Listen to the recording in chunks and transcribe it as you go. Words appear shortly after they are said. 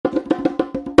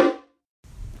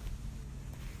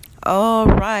All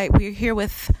right, we're here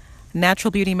with Natural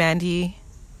Beauty Mandy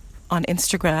on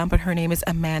Instagram, but her name is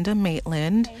Amanda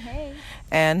Maitland. Hey.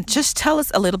 And just tell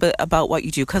us a little bit about what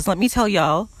you do, because let me tell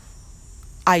y'all,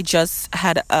 I just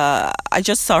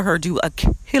saw her do a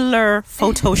killer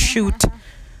photo shoot.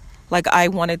 Like, I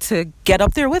wanted to get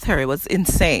up there with her. It was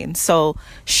insane. So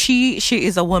she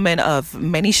is a woman of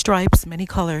many stripes, many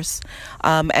colors,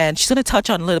 and she's going to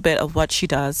touch on a little bit of what she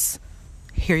does.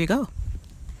 Here you go.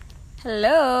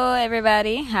 Hello,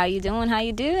 everybody. How you doing?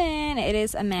 It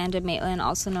is Amanda Maitland,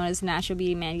 also known as Natural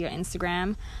Beauty Mandy on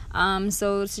Instagram.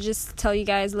 So to just tell you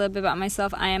guys a little bit about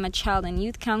myself, I am a child and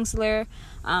youth counselor.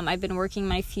 I've been working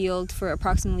my field for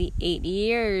approximately 8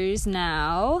 years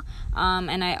now.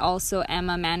 And I also am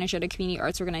a manager at a community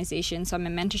arts organization. So I'm a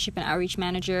mentorship and outreach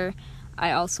manager.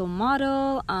 I also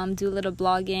model, do a little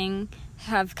blogging.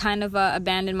 Have kind of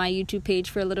abandoned my YouTube page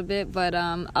for a little bit, but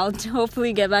I'll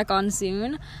hopefully get back on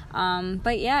soon.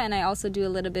 But yeah, and I also do a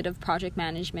little bit of project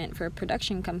management for a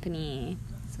production company.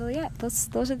 So yeah, those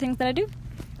are the things that I do.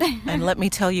 And let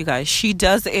me tell you guys, she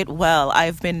does it well.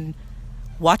 I've been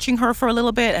watching her for a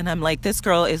little bit, and I'm like, this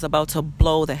girl is about to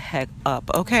blow the heck up,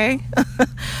 okay?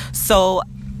 So,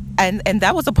 and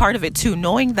that was a part of it too.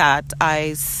 Knowing that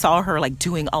I saw her like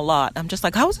doing a lot, I'm just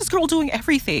like, how is this girl doing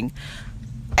everything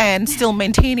and still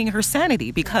maintaining her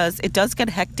sanity? Because it does get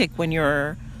hectic when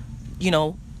you're,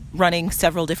 running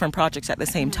several different projects at the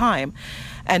same time.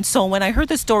 And so when I heard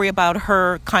the story about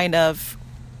her kind of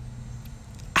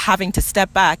having to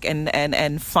step back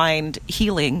and find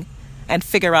healing and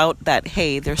figure out that,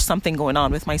 hey, there's something going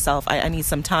on with myself, I need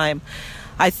some time,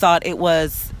 I thought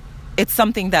it's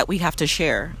something that we have to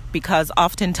share. Because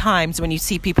oftentimes when you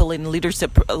see people in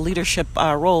leadership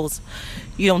roles,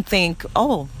 you don't think,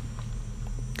 oh,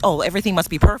 everything must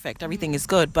be perfect, everything is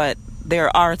good. But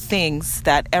there are things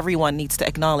that everyone needs to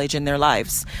acknowledge in their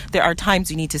lives. There are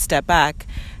times you need to step back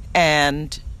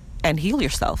and heal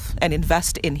yourself and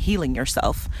invest in healing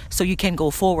yourself so you can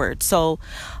go forward. So,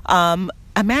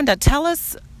 Amanda, tell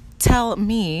us,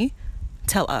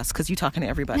 because you're talking to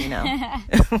everybody now.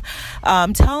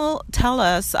 Tell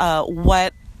us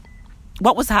what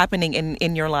was happening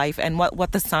in your life and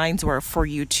what the signs were for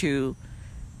you to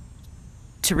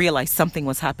realize something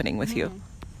was happening with you.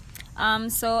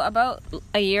 So about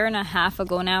a year and a half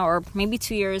ago now, or maybe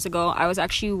 2 years ago, I was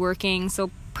actually working. So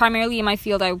primarily in my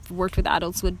field, I've worked with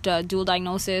adults with dual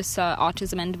diagnosis,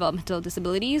 autism and developmental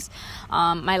disabilities.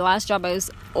 My last job, I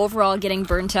was overall getting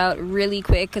burnt out really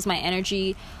quick because my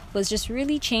energy was just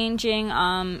really changing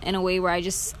in a way where I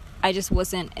just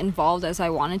wasn't involved as I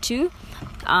wanted to.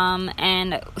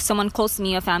 And someone close to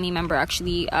me, a family member,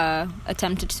 actually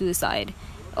attempted suicide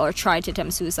or tried to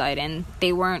attempt suicide, and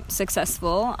they weren't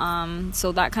successful.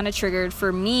 So that kind of triggered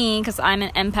for me, because I'm an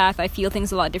empath. I feel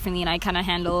things a lot differently, and I kind of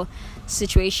handle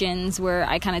situations where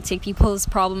I kind of take people's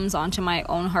problems onto my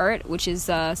own heart, which is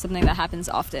something that happens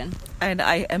often. And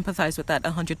I empathize with that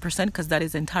 100%, because that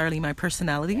is entirely my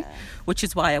personality, which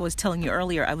is why I was telling you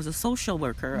earlier, I was a social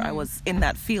worker. I was in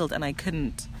that field, and I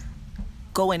couldn't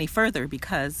go any further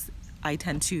because I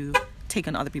tend to take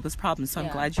on other people's problems. So I'm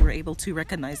glad you were able to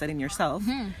recognize that in yourself.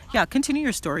 Yeah, continue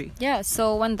your story. Yeah,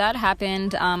 so when that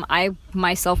happened, I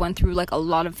myself went through like a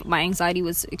lot of, my anxiety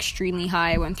was extremely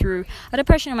high. I went through a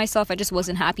depression in myself. I just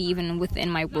wasn't happy even within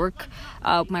my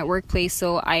workplace.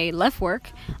 So I left work.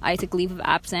 I took leave of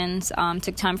absence,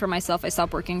 took time for myself. I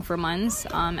stopped working for months.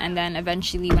 And then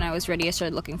eventually when I was ready, I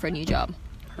started looking for a new job.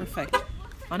 Perfect.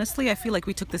 Honestly, I feel like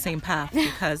we took the same path,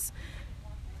 because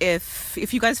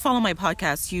if you guys follow my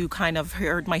podcast, you kind of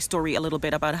heard my story a little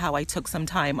bit about how I took some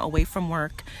time away from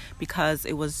work because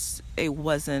it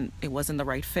wasn't the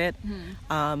right fit.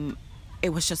 It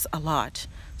was just a lot.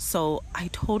 So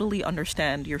I totally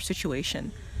understand your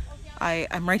situation.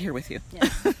 I'm right here with you.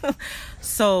 Yeah.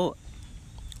 So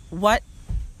what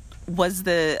was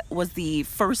the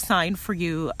first sign for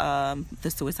you, the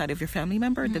suicide of your family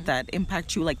member? Did that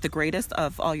impact you like the greatest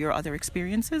of all your other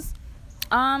experiences?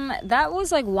 That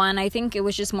was like one. I think it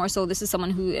was just more so, this is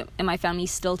someone who in my family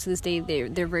still to this day,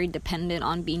 they're very dependent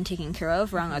on being taken care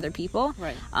of around other people.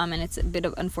 Right. And it's a bit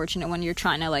of unfortunate when you're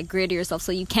trying to like greater yourself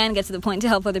so you can get to the point to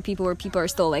help other people where people are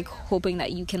still like hoping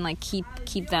that you can like keep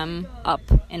them up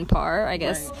in par, I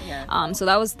guess. Right. Yeah. So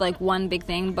that was like one big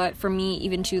thing. But for me,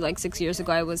 even to like 6 years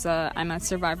ago, I'm a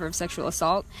survivor of sexual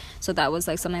assault. So that was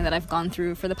like something that I've gone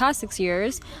through for the past 6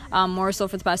 years. More so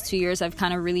for the past 2 years, I've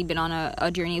kind of really been on a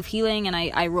journey of healing, and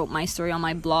I wrote my story on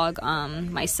my blog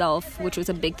myself, which was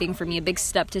a big thing for me, a big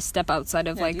step to step outside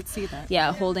of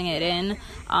holding it in.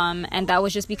 And that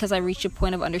was just because I reached a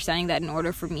point of understanding that in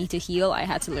order for me to heal, I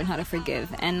had to learn how to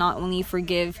forgive, and not only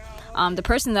forgive the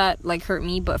person that like hurt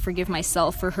me, but forgive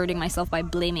myself for hurting myself by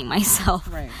blaming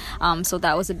myself. Right. So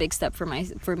that was a big step for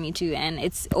me too, and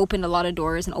it's opened a lot of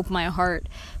doors and opened my heart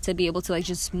to be able to like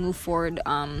just move forward.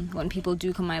 When people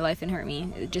do come in my life and hurt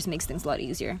me, it just makes things a lot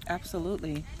easier.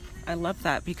 Absolutely. I love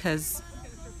that, because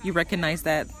you recognize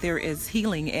that there is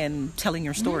healing in telling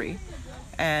your story.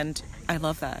 And I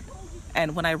love that.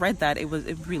 And when I read that, it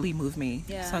really moved me.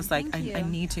 Yeah, so I was like, I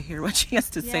need to hear what she has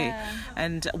to say.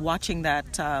 And watching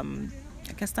that, I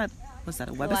guess that was that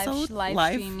a webisode?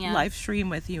 Live stream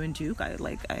with you and Duke.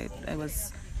 I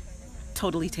was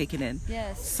totally taken in.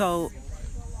 Yes. So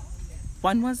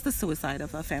one was the suicide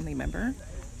of a family member.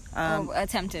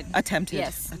 Attempted.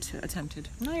 Yes. Attempted.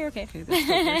 No, you're okay. Okay,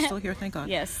 they're still here, thank God.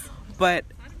 Yes. But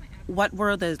what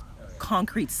were the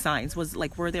concrete signs?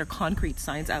 Were there concrete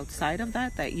signs outside of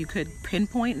that you could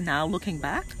pinpoint now looking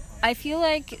back? I feel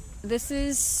like this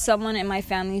is someone in my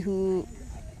family who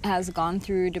has gone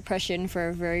through depression for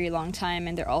a very long time,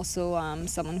 and they're also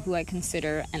someone who I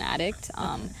consider an addict.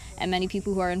 And many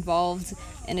people who are involved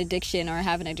in addiction or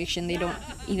have an addiction, they don't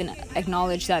even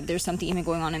acknowledge that there's something even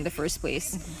going on in the first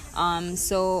place.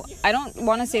 So I don't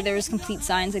want to say there was complete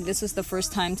signs. Like, this was the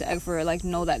first time to ever like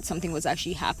know that something was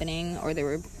actually happening, or they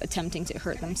were attempting to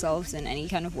hurt themselves in any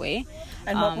kind of way.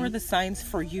 And what were the signs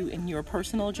for you in your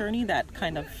personal journey that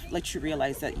kind of let you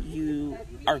realize that you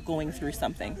are going through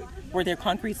something? Were there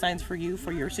concrete signs for you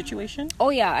for your situation?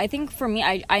 Oh yeah, I think for me,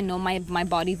 I know my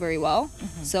body very well.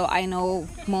 So I know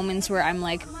moments where I'm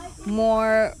like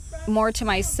more to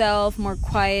myself, more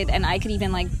quiet, and I could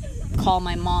even like call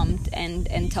my mom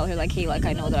and tell her like, hey, like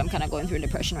I know that I'm kind of going through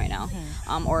depression right now,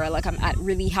 or like I'm at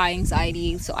really high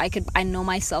anxiety. So I know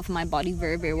myself and my body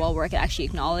very, very well, where I can actually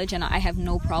acknowledge, and I have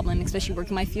no problem, especially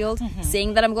working my field,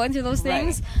 saying that I'm going through those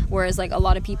things. Right. Whereas like a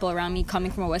lot of people around me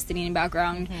coming from a West Indian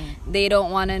background, they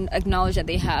don't want to acknowledge that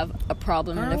they have a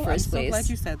problem in the first place. I'm so glad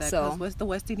you said that, because the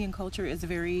West Indian culture is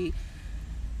very,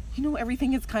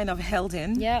 everything is kind of held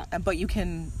in. Yeah. But you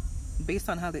can, based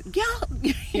on how they,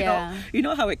 you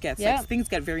know how it gets. Yeah. Like, things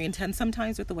get very intense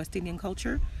sometimes with the West Indian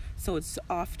culture, so it's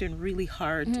often really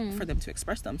hard for them to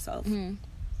express themselves.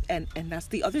 And that's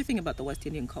the other thing about the West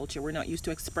Indian culture. We're not used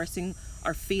to expressing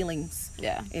our feelings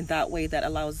in that way that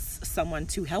allows someone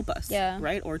to help us,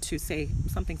 right? Or to say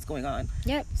something's going on.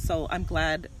 Yep. So I'm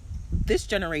glad this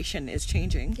generation is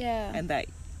changing, and that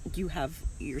you have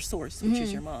your source, which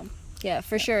is your mom. Yeah,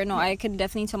 for sure. No, I could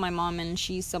definitely tell my mom, and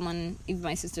she's someone, even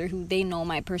my sister, who they know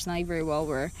my personality very well,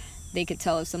 where they could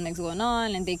tell if something's going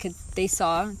on, and they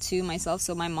saw to myself.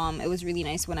 So my mom, it was really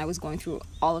nice when I was going through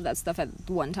all of that stuff at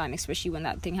one time, especially when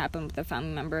that thing happened with a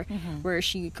family member, where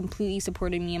she completely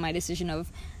supported me in my decision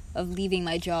of leaving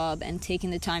my job and taking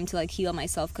the time to like heal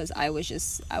myself, because I was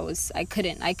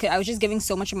just giving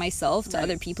so much of myself to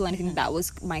other people, and I think that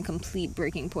was my complete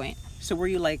breaking point. So were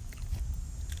you like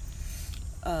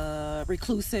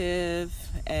reclusive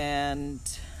and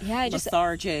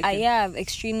lethargic?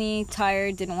 Extremely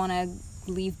tired, didn't want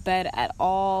to leave bed at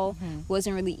all,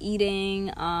 wasn't really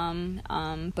eating,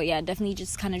 but yeah, definitely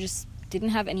just kind of just didn't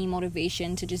have any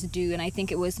motivation to just do. And I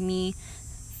think it was me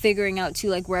figuring out too,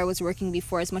 like where I was working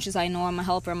before, as much as I know I'm a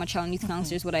helper, I'm a child and youth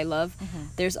counselor, is what I love,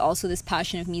 there's also this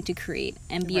passion of me to create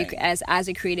and be as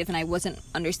a creative, and I wasn't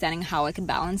understanding how I could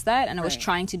balance that, and I was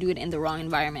trying to do it in the wrong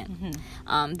environment.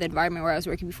 The environment where I was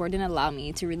working before didn't allow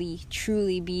me to really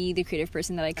truly be the creative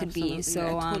person that I could be.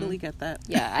 So I totally get that.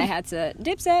 I had to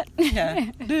dipset.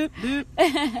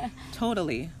 Dip.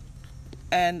 Totally.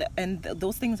 And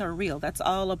those things are real. That's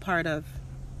all a part of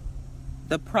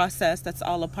the process. That's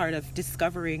all a part of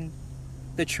discovering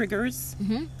the triggers.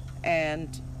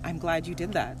 And I'm glad you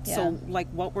did that. So like,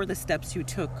 what were the steps you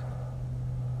took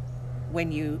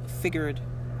when you figured,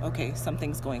 okay,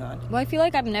 something's going on? Well, I feel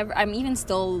like I'm even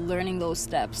still learning those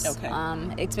steps. Okay.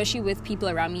 Especially with people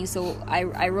around me. So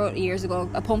I wrote years ago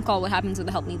a poem called "What Happens When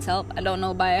the Help Needs Help." I don't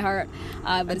know by heart,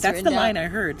 but it's that's the line I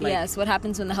heard. Like, yes, what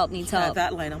happens when the help needs help?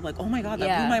 That line, I'm like, oh my God,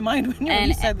 that blew my mind when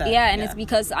you said that. It's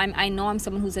because I know I'm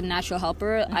someone who's a natural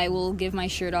helper. I will give my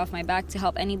shirt off my back to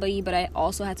help anybody, but I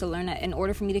also had to learn that in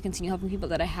order for me to continue helping people,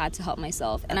 that I had to help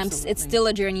myself. And it's still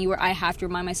a journey where I have to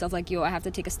remind myself, like, I have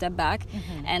to take a step back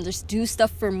and just do stuff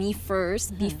for me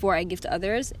first before I give to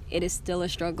others. It is still a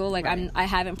struggle. Like, I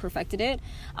haven't perfected it,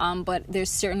 but there's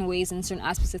certain ways and certain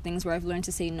aspects of things where I've learned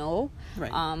to say no.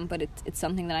 But it's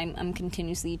something that I'm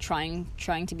continuously trying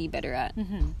to be better at.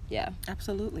 Yeah,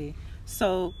 absolutely.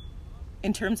 So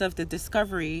in terms of the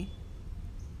discovery,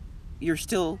 you're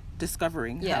still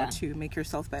discovering how to make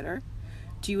yourself better.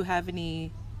 Do you have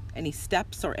any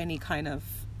steps or any kind of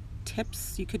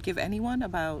tips you could give anyone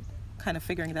about kind of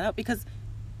figuring that out? Because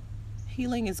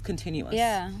Healing is continuous.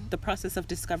 Yeah. The process of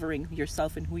discovering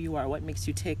yourself and who you are, what makes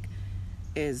you tick,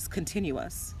 is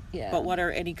continuous. Yeah. But what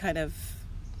are any tips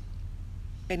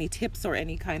or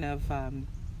any kind of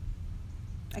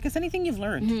I guess anything you've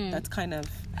learned that's kind of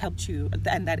helped you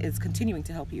and that is continuing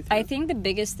to help you through? I think the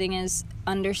biggest thing is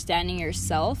understanding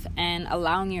yourself and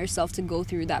allowing yourself to go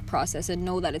through that process and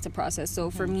know that it's a process.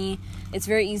 So for me, it's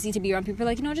very easy to be around people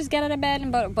like, just get out of bed.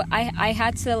 But I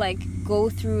had to like go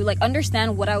through, like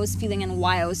understand what I was feeling and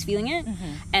why I was feeling it.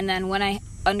 And then when I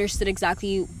understood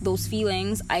exactly those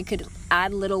feelings, I could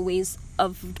add little ways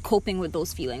of coping with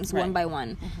those feelings one by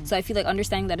one. So I feel like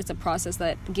understanding that it's a process,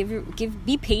 that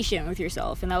be patient with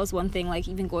yourself. And that was one thing, like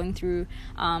even going through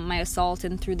my assault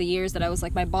and through the years that I was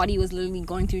like, my body was literally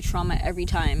going through trauma every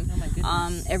time,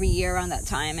 every year around that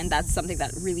time. And that's something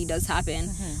that really does happen.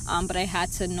 But I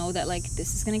had to know that like,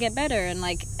 this is gonna get better. And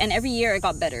every year it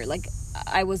got better. Like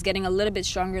I was getting a little bit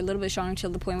stronger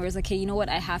till the point where it's like, hey, you know what,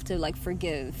 I have to like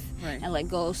forgive and let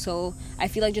go. So I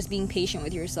feel like just being patient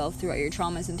with yourself throughout your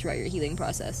traumas and throughout your healing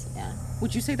process. Yeah.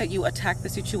 Would you say that you attacked the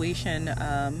situation,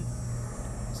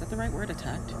 is that the right word,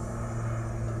 attacked?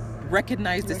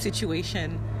 Recognized the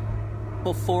situation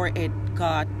before it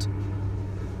got,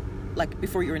 like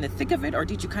before you were in the thick of it, or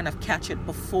did you kind of catch it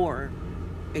before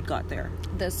it got there?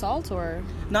 The assault, or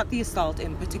not the assault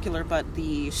in particular, but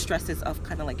the stresses of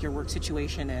kind of like your work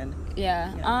situation and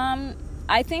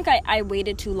I think I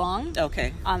waited too long.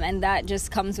 Okay. And that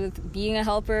just comes with being a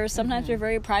helper. Sometimes we're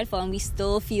very prideful and we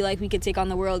still feel like we could take on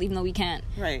the world even though we can't.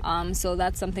 Right. So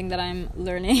that's something that I'm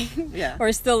learning. Yeah.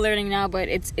 Or still learning now, but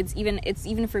it's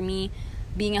even for me,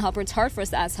 being a helper, it's hard for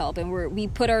us to ask help, and we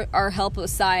put our help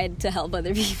aside to help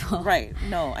other people. Right.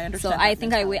 No, I understand. So I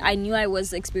think I knew I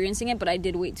was experiencing it, but I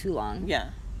did wait too long.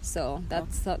 Yeah. So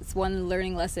that's one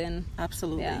learning lesson.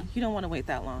 Absolutely. Yeah. You don't want to wait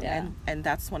that long. Yeah. And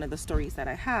that's one of the stories that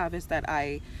I have, is that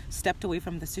I stepped away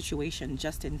from the situation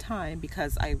just in time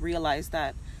because I realized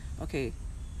that, okay,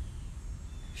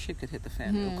 shit could hit the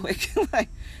fan real quick. Like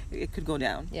it could go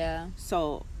down. Yeah.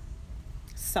 So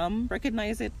some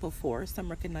recognize it before, some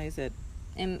recognize it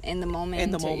in the moment.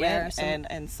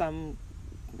 And some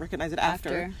recognize it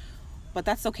after. But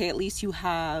that's okay. At least you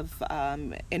have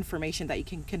information that you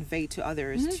can convey to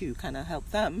others to kind of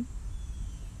help them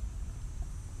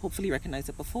hopefully recognize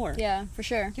it before. Yeah, for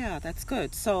sure. Yeah, that's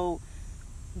good. So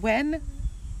when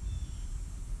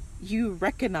you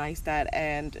recognize that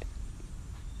and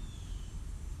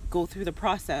go through the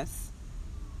process,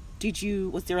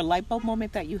 was there a light bulb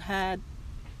moment that you had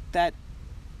that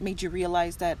made you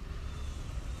realize that,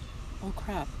 oh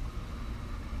crap,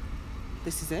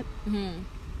 this is it?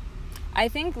 I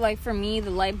think, like, for me, the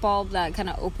light bulb that kind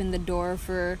of opened the door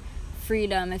for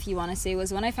freedom, if you want to say,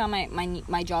 was when I found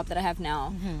my job that I have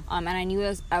now. And I knew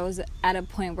I was at a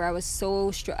point where I was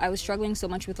struggling so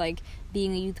much with, like,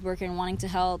 being a youth worker and wanting to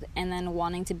help, and then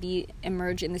wanting to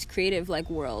emerge in this creative, like,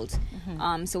 world.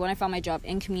 So when I found my job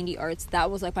in community arts,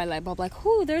 that was like my light bulb, like,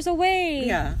 "Ooh, there's a way."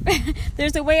 Yeah.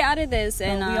 There's a way out of this.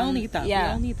 And we all need that. Yeah.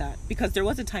 We all need that, because there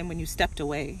was a time when you stepped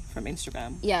away from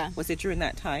Instagram. Yeah. Was it during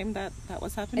that time that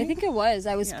was happening? I think it was.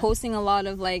 I was posting a lot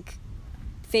of, like,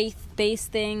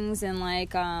 faith-based things, and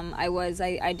like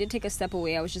I did take a step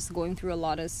away. I was just going through a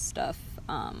lot of stuff.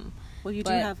 Well, you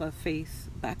do have a faith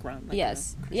background. Like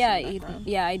yes. Background.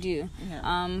 Yeah, I do.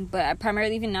 Yeah. But I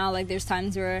primarily, even now, like, there's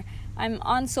times where I'm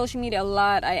on social media a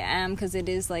lot. I am, because it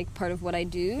is, like, part of what I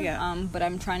do. Yeah. But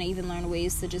I'm trying to even learn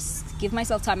ways to just give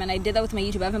myself time. And I did that with my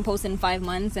YouTube. I haven't posted in 5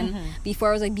 months. And before,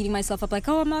 I was, like, beating myself up, like,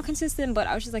 oh, I'm not consistent. But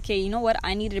I was just like, hey, you know what?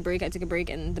 I needed a break. I took a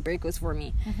break, and the break was for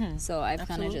me. So I've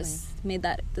kind of just made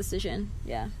that decision.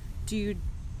 Yeah.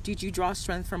 Did you draw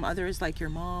strength from others, like your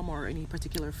mom or any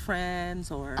particular friends,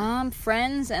 or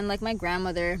friends and, like, my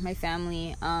grandmother, my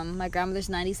family. My grandmother's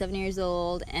 97 years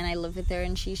old, and I live with her,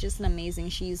 and she's just an amazing.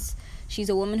 She's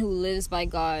a woman who lives by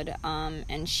God,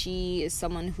 and she is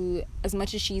someone who, as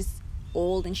much as she's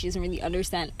old and she doesn't really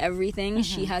understand everything,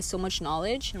 she has so much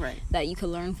knowledge that you can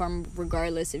learn from,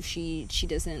 regardless if she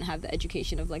doesn't have the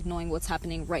education of, like, knowing what's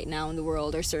happening right now in the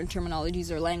world, or certain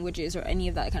terminologies or languages or any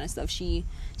of that kind of stuff.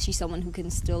 She's someone who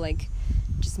can still, like,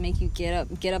 just make you get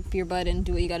up your butt and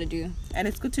do what you got to do. And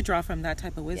it's good to draw from that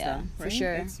type of wisdom. Yeah, right? for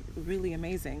sure. It's really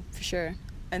amazing. For sure.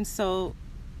 And so,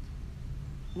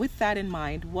 with that in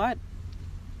mind,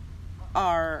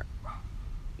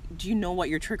 do you know what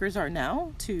your triggers are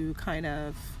now to kind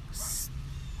of,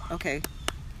 okay,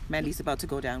 Mandy's about to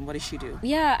go down, what does she do?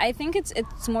 Yeah, I think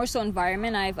it's more so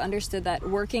environment. I've understood that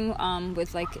working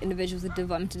with, like, individuals with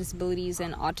developmental disabilities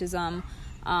and autism,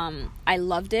 I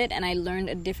loved it, and I learned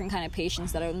a different kind of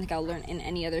patience that I don't think I'll learn in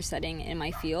any other setting in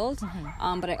my field.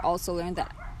 But I also learned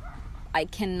that I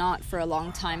cannot for a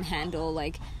long time handle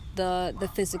like the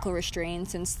physical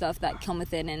restraints and stuff that come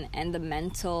with it, and the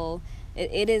mental.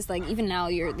 It is like, even now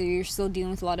you're still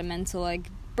dealing with a lot of mental like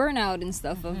burnout and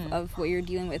stuff of what you're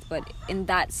dealing with, but in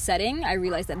that setting I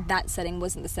realized that setting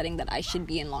wasn't the setting that I should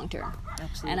be in long term.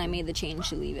 Absolutely. And I made the change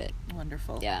to leave it.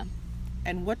 Wonderful. Yeah.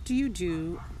 And what do you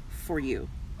do for you?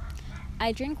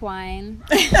 I drink wine.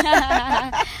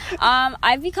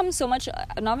 I've become so much,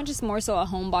 not just more so a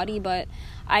homebody, but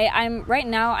I'm right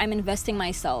now I'm investing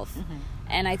myself.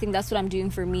 And I think that's what I'm doing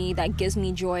for me. That gives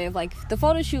me joy of like the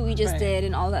photo shoot we just did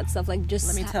and all that stuff. Like, just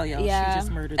let me tell y'all, yeah. She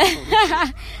just murdered the photo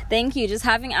shoot. Thank you. Just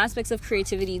having aspects of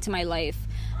creativity to my life,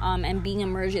 and being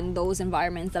immersed in those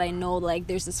environments that I know like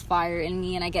there's this fire in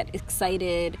me and I get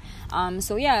excited.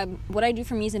 So yeah, what I do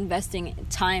for me is investing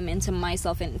time into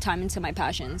myself and time into my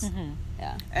passions.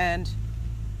 Yeah. And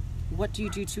what do you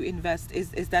do to invest?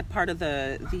 Is that part of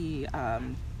the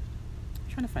I'm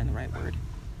trying to find the right word.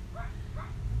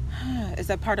 Is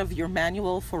that part of your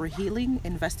manual for healing,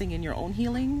 investing in your own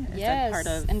healing? Is yes, that part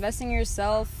of investing in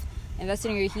yourself,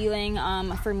 investing in your healing.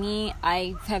 For me,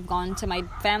 I have gone to my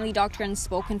family doctor and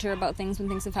spoken to her about things when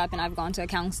things have happened. I've gone to a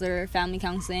counselor, family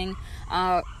counseling.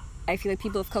 I feel like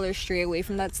people of color stray away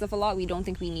from that stuff a lot. We don't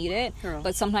think we need it. Girl.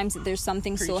 But sometimes there's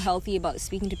something so healthy about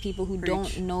speaking to people who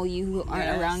don't know you, who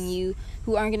aren't around you,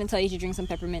 who aren't going to tell you to drink some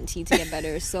peppermint tea to get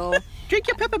better. So drink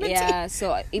your peppermint tea. Yeah,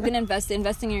 so even investing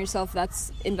in yourself,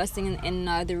 that's investing in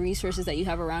the resources that you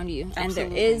have around you. Absolutely. And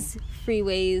there is free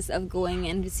ways of going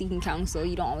and seeking counsel.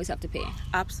 You don't always have to pay.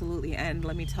 Absolutely. And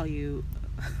let me tell you,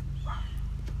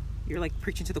 you're like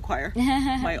preaching to the choir.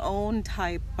 In my own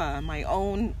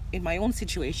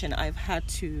situation, I've had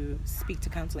to speak to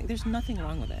counseling. There's nothing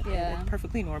wrong with it. Yeah. It's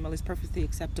perfectly normal. It's perfectly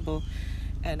acceptable.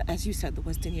 And as you said, the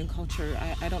West Indian culture,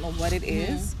 I don't know what it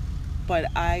is, but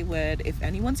I would, if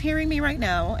anyone's hearing me right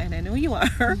now, and I know you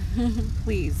are,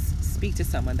 please speak to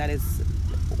someone. That is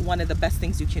one of the best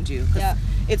things you can do. Yeah.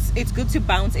 It's good to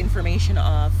bounce information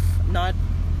off, not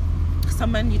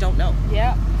someone you don't know.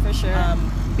 Yeah, for sure.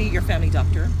 Be your family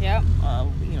doctor. Yeah.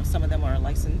 Some of them are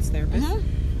licensed therapists.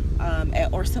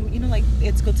 Or some, like,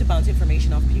 it's good to bounce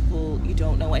information off people you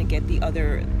don't know and get the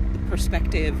other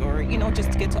perspective, or,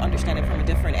 just get to understand it from a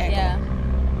different angle. Yeah.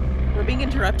 We're being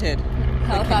interrupted.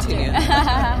 Helicopter.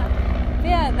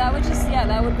 Yeah,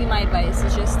 that would be my advice,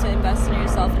 is just to invest in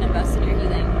yourself and invest in your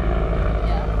healing.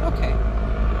 Yeah. Okay.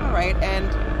 All right. And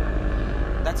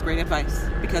that's great advice,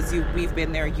 because we've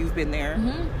been there, you've been there.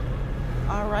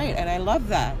 All right, and I love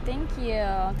that. Thank you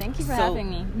for having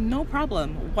me. No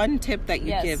problem. One tip that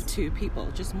you give to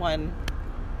people, just one,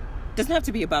 doesn't have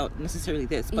to be about necessarily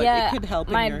this, but it could help.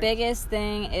 My biggest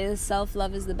thing is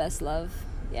self-love is the best love.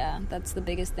 Yeah, that's the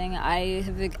biggest thing.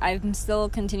 I'm still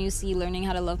continuously learning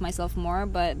how to love myself more,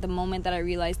 but the moment that I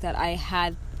realized that I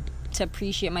had to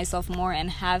appreciate myself more and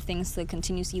have things to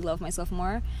continuously love myself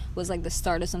more was like the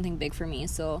start of something big for me.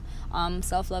 So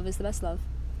self-love is the best love.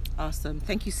 Awesome.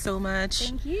 Thank you so much.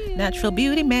 Thank you. Natural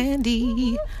Beauty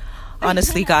Mandy.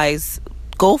 Honestly, guys,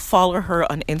 go follow her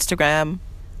on Instagram.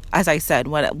 As I said,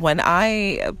 when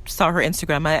I saw her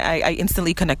Instagram, I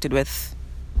instantly connected with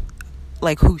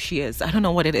like who she is. I don't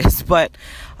know what it is, but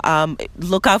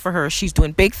look out for her. She's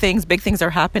doing big things. Big things are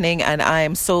happening, and I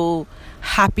am so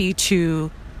happy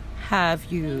to have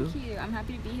you. Thank you. I'm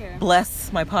happy to be here.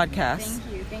 Bless my podcast.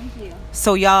 Thank you.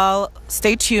 So y'all,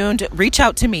 stay tuned. Reach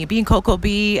out to me,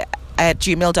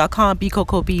 beingcocob@gmail.com,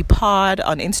 beingcocobpod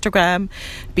on Instagram,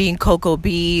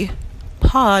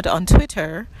 beingcocobpod on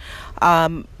Twitter.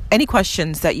 Any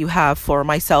questions that you have for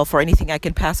myself or anything I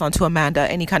can pass on to Amanda,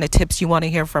 any kind of tips you want to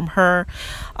hear from her,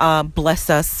 bless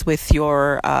us with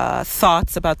your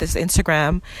thoughts about this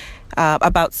Instagram,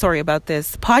 about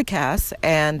this podcast.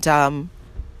 And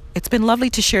it's been lovely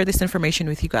to share this information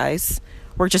with you guys.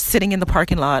 We're just sitting in the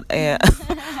parking lot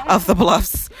of the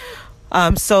Bluffs.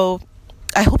 So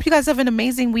I hope you guys have an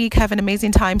amazing week, have an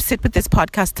amazing time. Sit with this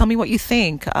podcast. Tell me what you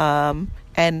think. And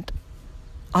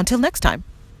until next time,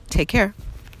 take care.